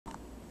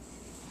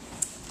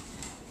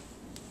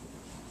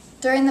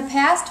During the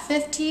past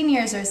 15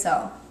 years or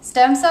so,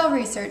 stem cell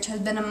research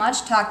has been a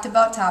much talked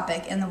about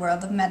topic in the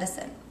world of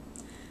medicine.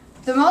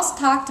 The most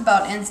talked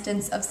about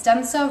instance of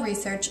stem cell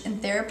research in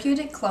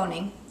therapeutic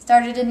cloning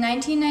started in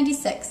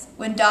 1996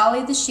 when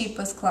Dolly the sheep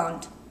was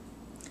cloned.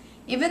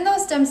 Even though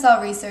stem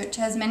cell research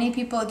has many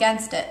people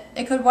against it,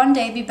 it could one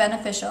day be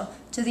beneficial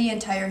to the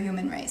entire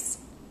human race.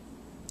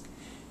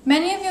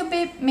 Many of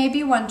you may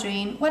be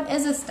wondering, what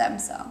is a stem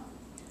cell?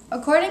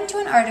 According to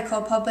an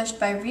article published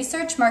by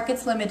Research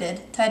Markets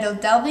Limited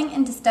titled Delving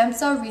into Stem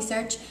Cell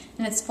Research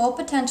and Its Full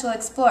Potential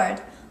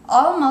Explored,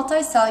 all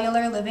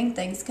multicellular living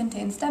things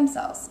contain stem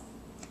cells.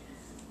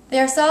 They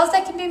are cells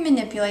that can be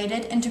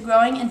manipulated into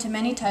growing into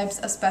many types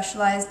of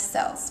specialized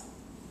cells.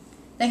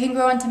 They can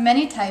grow into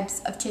many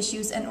types of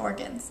tissues and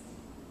organs.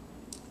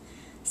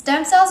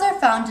 Stem cells are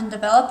found in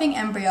developing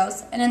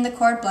embryos and in the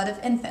cord blood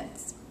of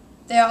infants.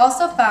 They are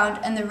also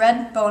found in the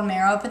red bone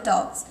marrow of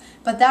adults,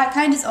 but that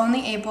kind is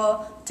only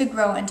able to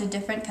grow into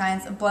different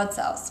kinds of blood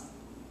cells.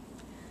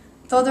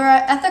 Though there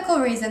are ethical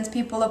reasons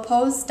people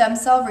oppose stem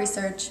cell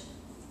research,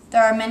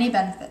 there are many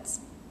benefits.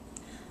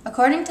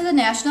 According to the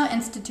National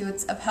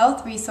Institutes of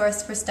Health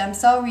Resource for Stem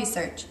Cell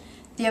Research,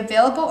 the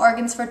available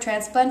organs for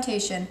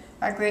transplantation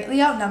are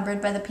greatly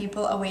outnumbered by the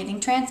people awaiting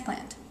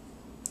transplant.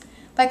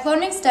 By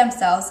cloning stem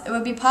cells, it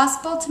would be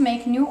possible to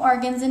make new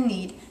organs in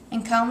need,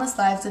 and countless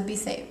lives would be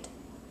saved.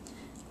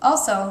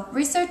 Also,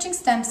 researching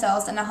stem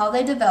cells and how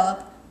they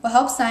develop will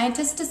help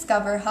scientists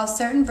discover how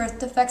certain birth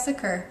defects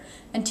occur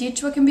and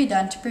teach what can be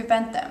done to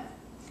prevent them.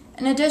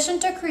 In addition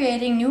to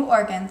creating new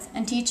organs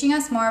and teaching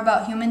us more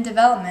about human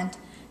development,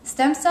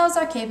 stem cells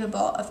are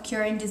capable of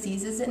curing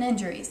diseases and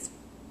injuries.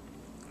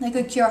 They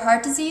could cure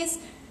heart disease,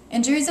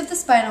 injuries of the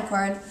spinal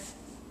cord,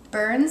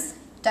 burns,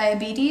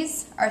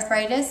 diabetes,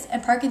 arthritis,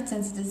 and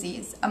Parkinson's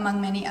disease,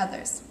 among many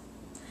others.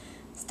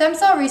 Stem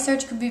cell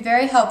research could be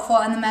very helpful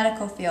in the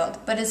medical field,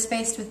 but is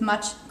faced with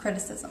much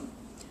criticism.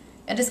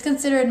 It is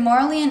considered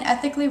morally and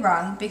ethically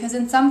wrong because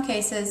in some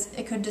cases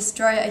it could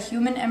destroy a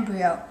human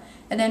embryo,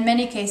 and in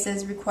many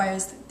cases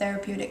requires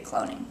therapeutic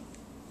cloning.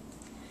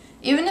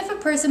 Even if a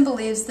person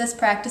believes this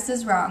practice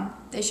is wrong,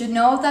 they should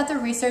know that the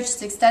research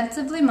is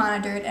extensively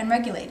monitored and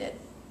regulated.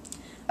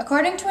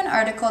 According to an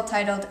article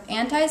titled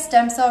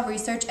Anti-Stem Cell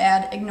Research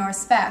Ad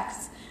Ignores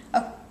Facts,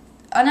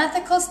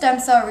 unethical stem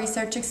cell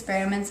research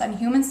experiments on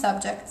human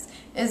subjects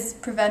is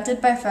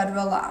prevented by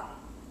federal law.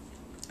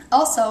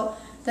 Also,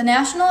 the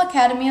National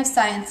Academy of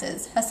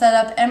Sciences has set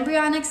up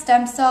embryonic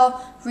stem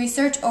cell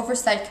research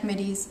oversight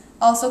committees,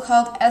 also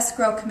called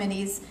escrow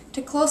committees,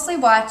 to closely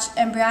watch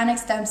embryonic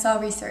stem cell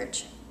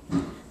research.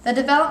 The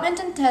development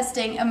and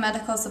testing of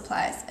medical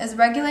supplies is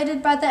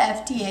regulated by the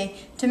FDA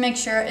to make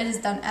sure it is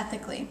done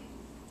ethically.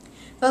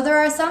 Though there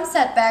are some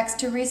setbacks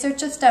to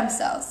research of stem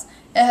cells,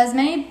 it has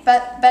many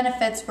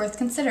benefits worth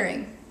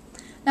considering.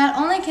 Not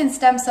only can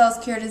stem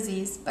cells cure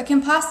disease, but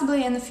can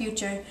possibly in the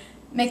future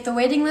make the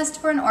waiting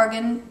list for an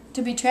organ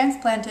to be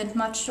transplanted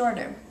much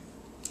shorter.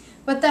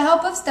 With the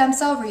help of stem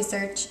cell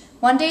research,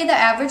 one day the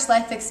average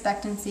life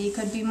expectancy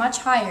could be much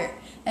higher,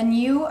 and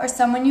you or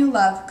someone you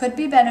love could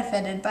be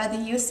benefited by the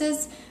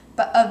uses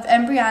of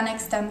embryonic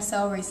stem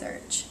cell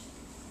research.